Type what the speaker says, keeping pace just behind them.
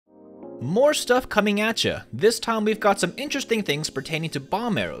More stuff coming at ya. This time we've got some interesting things pertaining to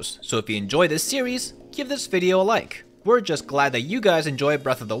bomb arrows, so if you enjoy this series, give this video a like. We're just glad that you guys enjoy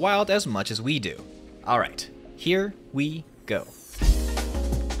Breath of the Wild as much as we do. Alright, here we go.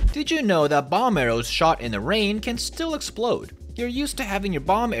 Did you know that bomb arrows shot in the rain can still explode? You're used to having your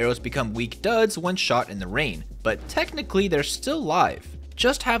bomb arrows become weak duds when shot in the rain, but technically they're still live.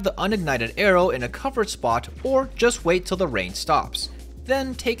 Just have the unignited arrow in a covered spot or just wait till the rain stops.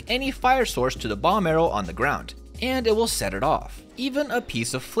 Then take any fire source to the bomb arrow on the ground, and it will set it off. Even a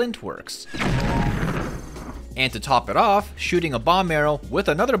piece of flint works. And to top it off, shooting a bomb arrow with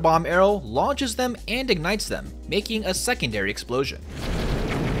another bomb arrow launches them and ignites them, making a secondary explosion.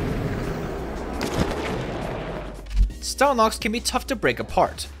 Stalnox can be tough to break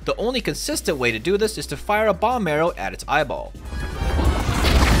apart. The only consistent way to do this is to fire a bomb arrow at its eyeball.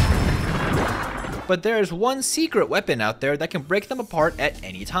 But there is one secret weapon out there that can break them apart at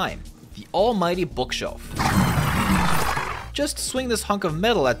any time. The almighty bookshelf. Just swing this hunk of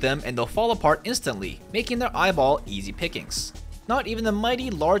metal at them and they'll fall apart instantly, making their eyeball easy pickings. Not even the mighty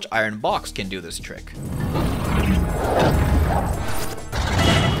large iron box can do this trick.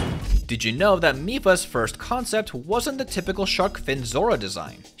 Did you know that Mipha's first concept wasn't the typical shark fin Zora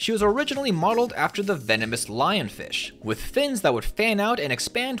design? She was originally modeled after the venomous lionfish, with fins that would fan out and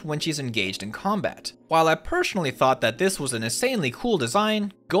expand when she's engaged in combat. While I personally thought that this was an insanely cool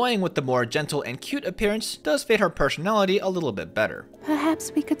design, going with the more gentle and cute appearance does fit her personality a little bit better.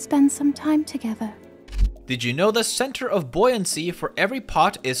 Perhaps we could spend some time together. Did you know the center of buoyancy for every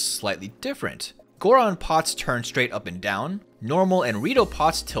pot is slightly different? Goron pots turn straight up and down, normal and Rito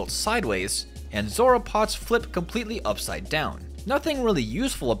pots tilt sideways, and Zora pots flip completely upside down. Nothing really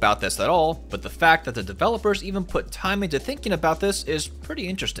useful about this at all, but the fact that the developers even put time into thinking about this is pretty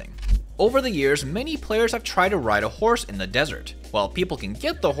interesting. Over the years, many players have tried to ride a horse in the desert. While people can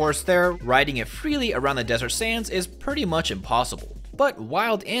get the horse there, riding it freely around the desert sands is pretty much impossible. But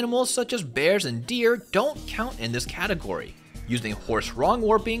wild animals such as bears and deer don't count in this category. Using horse wrong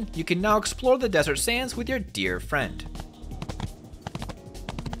warping, you can now explore the desert sands with your dear friend.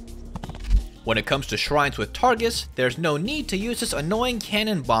 When it comes to shrines with targets, there's no need to use this annoying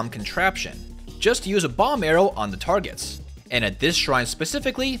cannon bomb contraption. Just use a bomb arrow on the targets. And at this shrine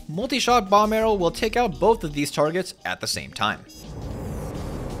specifically, multi-shot bomb arrow will take out both of these targets at the same time.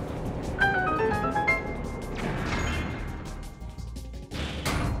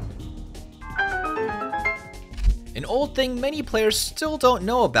 An old thing many players still don't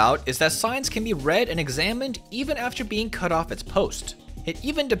know about is that signs can be read and examined even after being cut off its post. It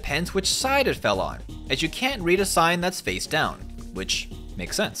even depends which side it fell on, as you can't read a sign that's face down, which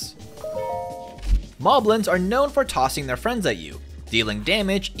makes sense. Moblins are known for tossing their friends at you, dealing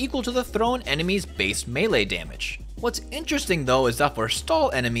damage equal to the thrown enemy's base melee damage. What's interesting though is that for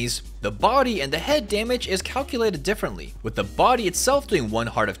Stal enemies, the body and the head damage is calculated differently, with the body itself doing 1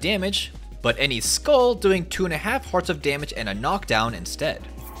 heart of damage, but any skull doing 2.5 hearts of damage and a knockdown instead.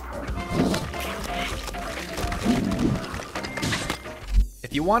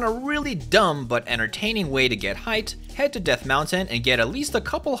 If you want a really dumb but entertaining way to get height, head to Death Mountain and get at least a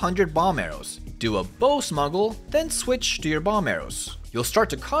couple hundred bomb arrows. Do a bow smuggle, then switch to your bomb arrows. You'll start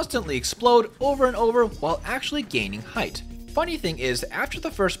to constantly explode over and over while actually gaining height. Funny thing is, after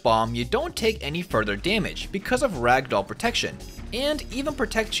the first bomb, you don't take any further damage because of ragdoll protection, and even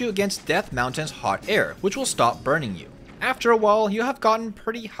protects you against Death Mountain's hot air, which will stop burning you. After a while, you have gotten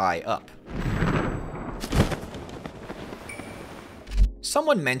pretty high up.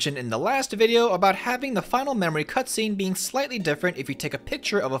 Someone mentioned in the last video about having the final memory cutscene being slightly different if you take a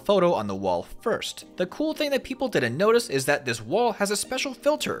picture of a photo on the wall first. The cool thing that people didn't notice is that this wall has a special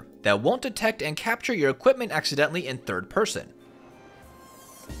filter that won't detect and capture your equipment accidentally in third person,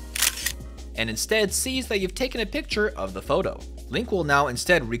 and instead sees that you've taken a picture of the photo. Link will now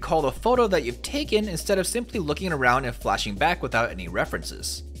instead recall the photo that you've taken instead of simply looking around and flashing back without any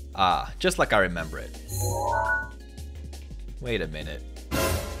references. Ah, just like I remember it. Wait a minute.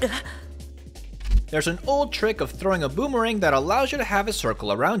 There's an old trick of throwing a boomerang that allows you to have a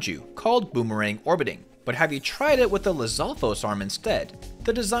circle around you, called boomerang orbiting. But have you tried it with the Lizalfos arm instead?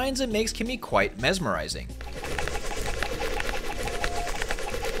 The designs it makes can be quite mesmerizing.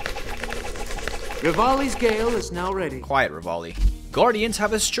 Rivali's Gale is now ready. Quiet, Rivali. Guardians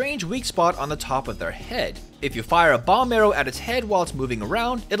have a strange weak spot on the top of their head. If you fire a bomb arrow at its head while it's moving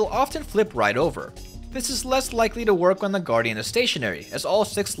around, it'll often flip right over. This is less likely to work when the Guardian is stationary, as all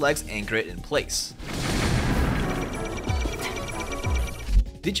 6 legs anchor it in place.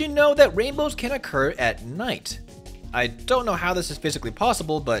 Did you know that rainbows can occur at night? I don't know how this is physically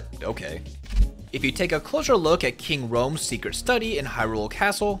possible, but okay. If you take a closer look at King Rome's secret study in Hyrule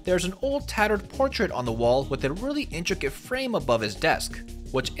Castle, there's an old tattered portrait on the wall with a really intricate frame above his desk.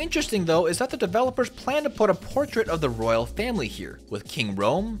 What's interesting though is that the developers plan to put a portrait of the royal family here, with King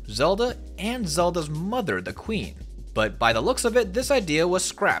Rome, Zelda, and Zelda's mother, the Queen. But by the looks of it, this idea was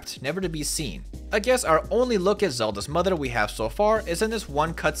scrapped, never to be seen. I guess our only look at Zelda's mother we have so far is in this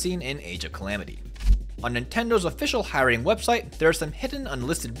one cutscene in Age of Calamity. On Nintendo's official hiring website, there are some hidden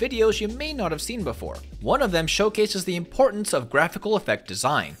unlisted videos you may not have seen before. One of them showcases the importance of graphical effect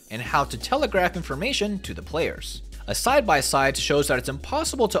design, and how to telegraph information to the players. A side-by-side shows that it's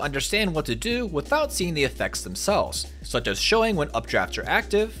impossible to understand what to do without seeing the effects themselves, such as showing when updrafts are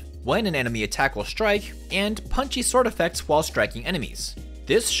active, when an enemy attack will strike, and punchy sword effects while striking enemies.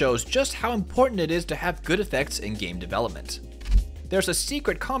 This shows just how important it is to have good effects in game development. There's a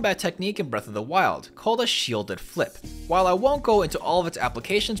secret combat technique in Breath of the Wild called a shielded flip. While I won't go into all of its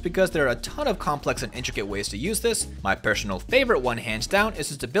applications because there are a ton of complex and intricate ways to use this, my personal favorite one hands down is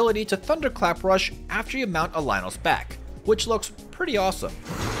its ability to thunderclap rush after you mount a Lynel's back, which looks pretty awesome.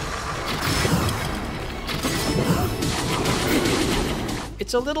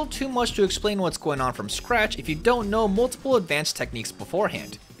 It's a little too much to explain what's going on from scratch if you don't know multiple advanced techniques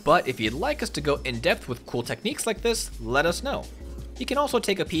beforehand, but if you'd like us to go in depth with cool techniques like this, let us know. You can also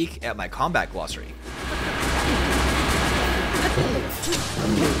take a peek at my combat glossary.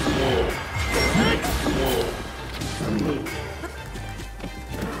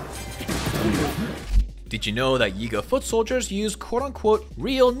 Did you know that Yiga foot soldiers use quote-unquote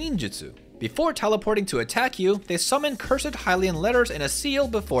real ninjutsu? Before teleporting to attack you, they summon cursed Hylian letters in a seal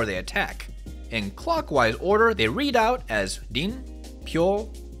before they attack. In clockwise order, they read out as Rin,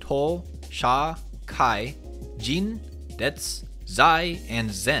 Pyo, To, Sha, Kai, Jin, Detsu, Zai,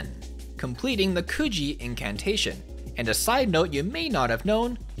 and Zen, completing the Kuji incantation. And a side note you may not have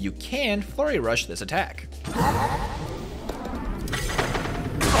known, you can flurry rush this attack.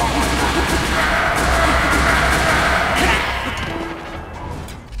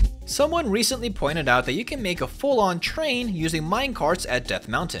 Someone recently pointed out that you can make a full-on train using minecarts at Death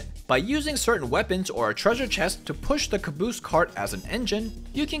Mountain. By using certain weapons or a treasure chest to push the caboose cart as an engine,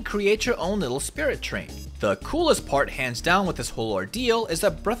 you can create your own little spirit train. The coolest part hands down with this whole ordeal is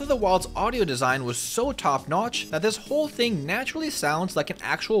that Breath of the Wild's audio design was so top-notch that this whole thing naturally sounds like an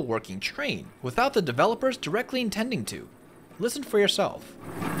actual working train, without the developers directly intending to. Listen for yourself.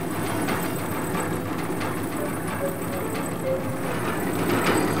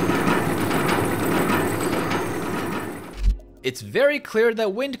 It's very clear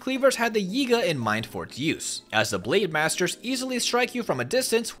that Wind Cleavers had the Yiga in mind for its use, as the Blade Masters easily strike you from a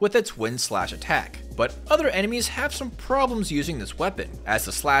distance with its wind slash attack. But other enemies have some problems using this weapon, as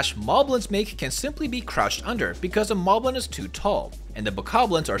the slash Moblins make can simply be crouched under because a Moblin is too tall, and the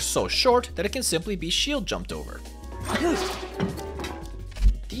Bokoblins are so short that it can simply be shield jumped over.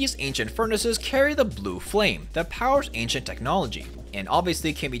 These ancient furnaces carry the blue flame that powers ancient technology, and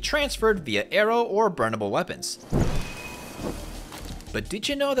obviously can be transferred via arrow or burnable weapons. But did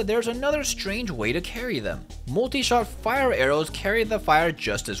you know that there's another strange way to carry them? Multi-shot fire arrows carry the fire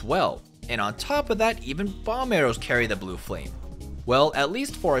just as well, and on top of that, even bomb arrows carry the blue flame. Well, at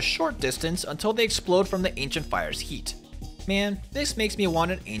least for a short distance until they explode from the ancient fire's heat. Man, this makes me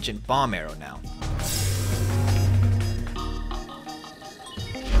want an ancient bomb arrow now.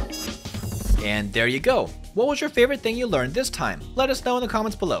 And there you go. What was your favorite thing you learned this time? Let us know in the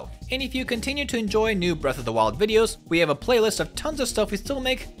comments below. And if you continue to enjoy new Breath of the Wild videos, we have a playlist of tons of stuff we still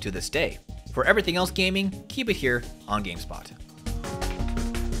make to this day. For everything else gaming, keep it here on GameSpot.